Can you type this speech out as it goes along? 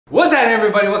What's happening,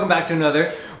 everybody? Welcome back to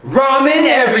another Ramen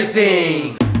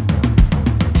Everything!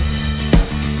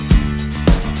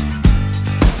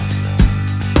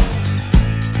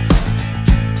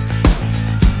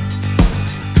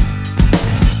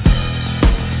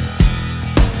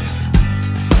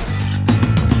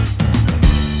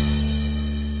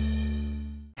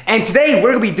 And today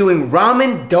we're gonna be doing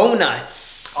ramen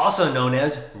donuts, Also known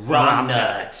as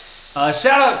RAMUTS.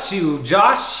 Shout out to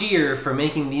Josh Scherer for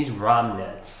making these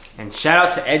RAMUTS. And shout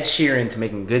out to Ed Sheeran to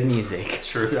making good music.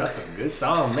 True, that's a good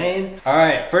song, man.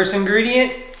 Alright, first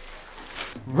ingredient.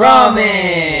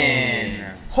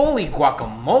 Ramen! Holy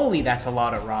guacamole, that's a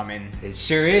lot of ramen. It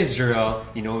sure is, Drew.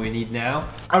 You know what we need now?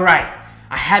 Alright,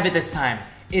 I have it this time.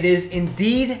 It is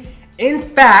indeed, in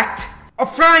fact, a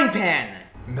frying pan!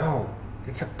 No,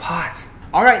 it's a pot.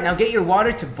 Alright, now get your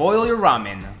water to boil your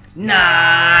ramen.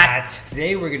 Not!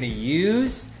 Today we're gonna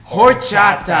use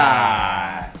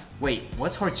Horchata! Wait,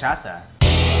 what's horchata?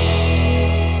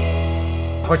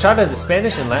 Horchata is a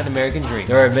Spanish and Latin American drink.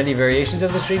 There are many variations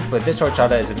of this drink, but this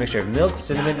horchata is a mixture of milk,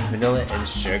 cinnamon, vanilla, and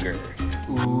sugar.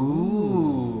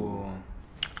 Ooh.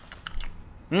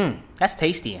 That's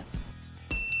tasty.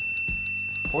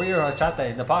 Pour your horchata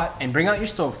in the pot And bring out your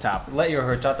stovetop. let your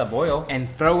horchata boil. And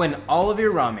throw in all of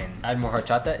your ramen. Add more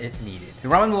horchata if needed. The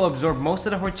ramen will absorb most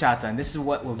of the horchata, and this is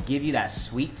what will give you that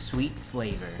sweet, sweet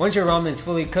flavor. Once your ramen is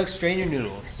fully cooked, strain your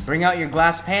noodles. Bring out your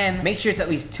glass pan. Make sure it's at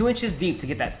least 2 inches deep to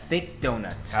get that thick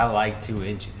donut. I like 2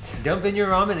 inches. Dump in your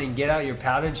ramen and get out your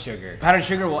powdered sugar. Powdered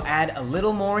sugar will add a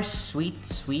little more sweet,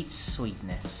 sweet,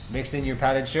 sweetness. Mix in your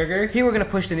powdered sugar. Here we're gonna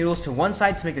push the noodles to one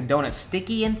side to make the donut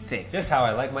sticky and thick. Just how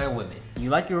I like my women.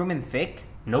 You like your ramen thick?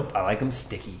 Nope, I like them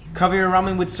sticky. Cover your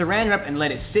ramen with saran wrap and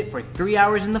let it sit for 3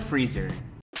 hours in the freezer.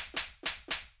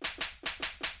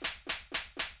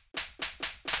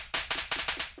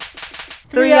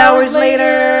 Three hours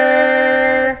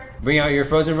later! Bring out your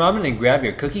frozen ramen and grab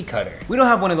your cookie cutter. We don't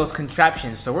have one of those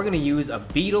contraptions, so we're gonna use a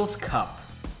Beatles cup.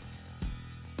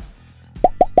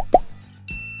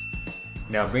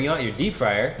 Now bring out your deep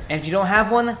fryer. And if you don't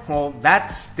have one, well, that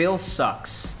still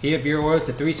sucks. Heat up your oil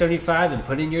to 375 and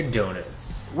put in your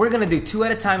donuts. We're gonna do 2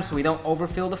 at a time so we don't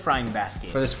overfill the frying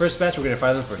basket. For this first batch, we're gonna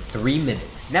fry them for 3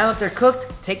 minutes. Now that they're cooked,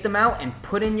 take them out and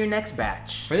put in your next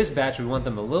batch. For this batch, we want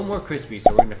them a little more crispy, so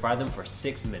we're gonna fry them for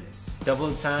 6 minutes. Double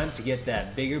the time to get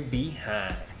that bigger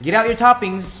behind. Get out your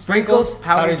toppings, sprinkles,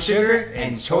 powdered sugar,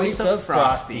 and choice of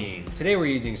frosting. Today we're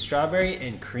using strawberry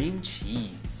and cream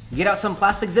cheese. Get out some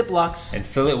plastic Ziplocs. And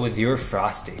fill it with your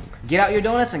frosting. Get out your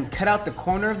donuts and cut out the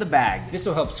corner of the bag. This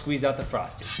will help squeeze out the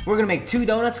frosting. We're gonna make 2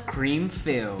 donuts cream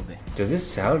filled. Does this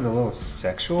sound a little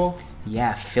sexual?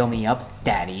 Yeah, fill me up,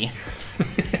 daddy.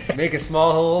 Make a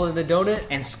small hole in the donut.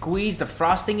 And squeeze the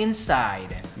frosting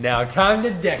inside. Now time to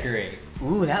decorate.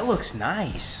 Ooh, that looks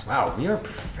nice. Wow, we are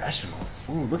professionals.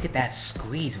 Ooh, look at that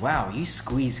squeeze. Wow, you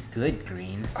squeeze good,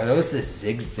 Green. Are those the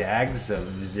zigzags of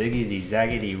ziggity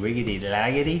zaggity wiggity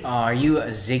laggity? Are you a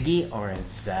Ziggy or a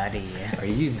Zaddy? Are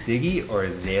you Ziggy or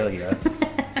Azalea?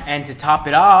 And to top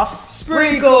it off,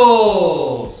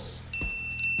 Sprinkles!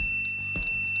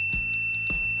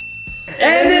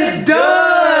 And it's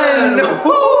done!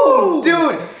 Woo!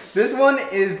 Dude, this one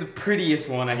is the prettiest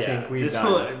one I think we've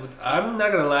done. One, I'm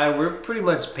not gonna lie, we're pretty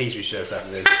much pastry chefs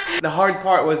after this. The hard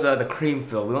part was the cream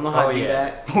fill. We don't know how to do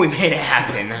that, but we made it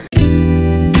happen.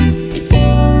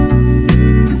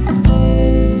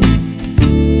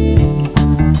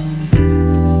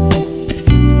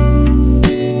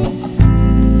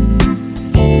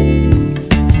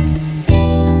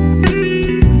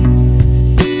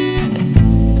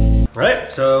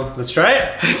 Right, so let's try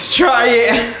it. Let's try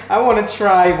it. I want to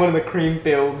try one of the cream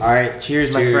fills. All right,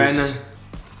 cheers, my friend.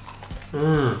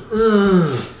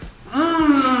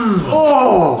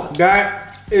 Oh,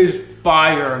 that is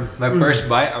fire. My first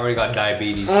bite, I already got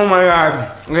diabetes. Oh my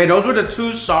god. Okay, those were the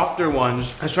 2 softer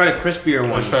ones. Let's try the crispier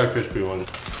one. Let's try the crispy one.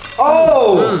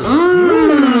 Oh!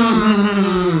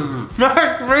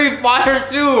 That's pretty fire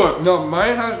too. No,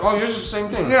 mine has, oh, yours is the same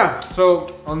thing. Yeah.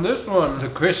 So, on this one, the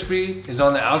crispy is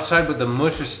on the outside, but the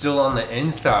mush is still on the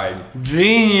inside.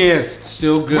 Genius.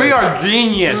 Still good. We are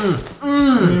genius.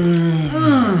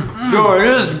 Dude,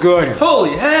 this is good.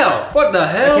 Holy hell! What the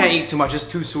hell? I can't eat too much, it's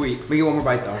too sweet. We get one more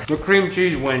bite though. The cream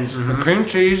cheese wins. The cream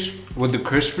cheese with the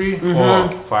crispy, oh,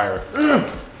 fire.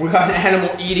 We got an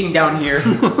animal eating down here.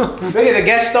 Look at the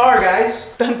guest star,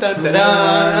 guys. Dun, dun, dun,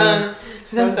 dun.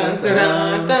 Dun, dun, dun,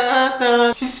 dun, dun,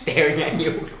 dun. She's staring at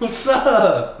you. What's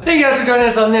up? Thank you guys for joining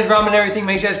us on this Ramen Everything.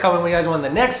 Make sure you guys comment what you guys want the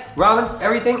next Ramen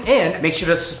Everything, and make sure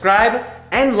to subscribe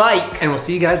and like. And we'll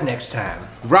see you guys next time.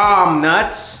 Rom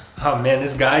nuts. Oh man,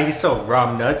 this guy, he's so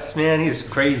rom nuts, man. He's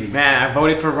crazy. Man, I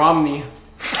voted for Romney.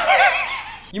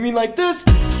 You mean like this?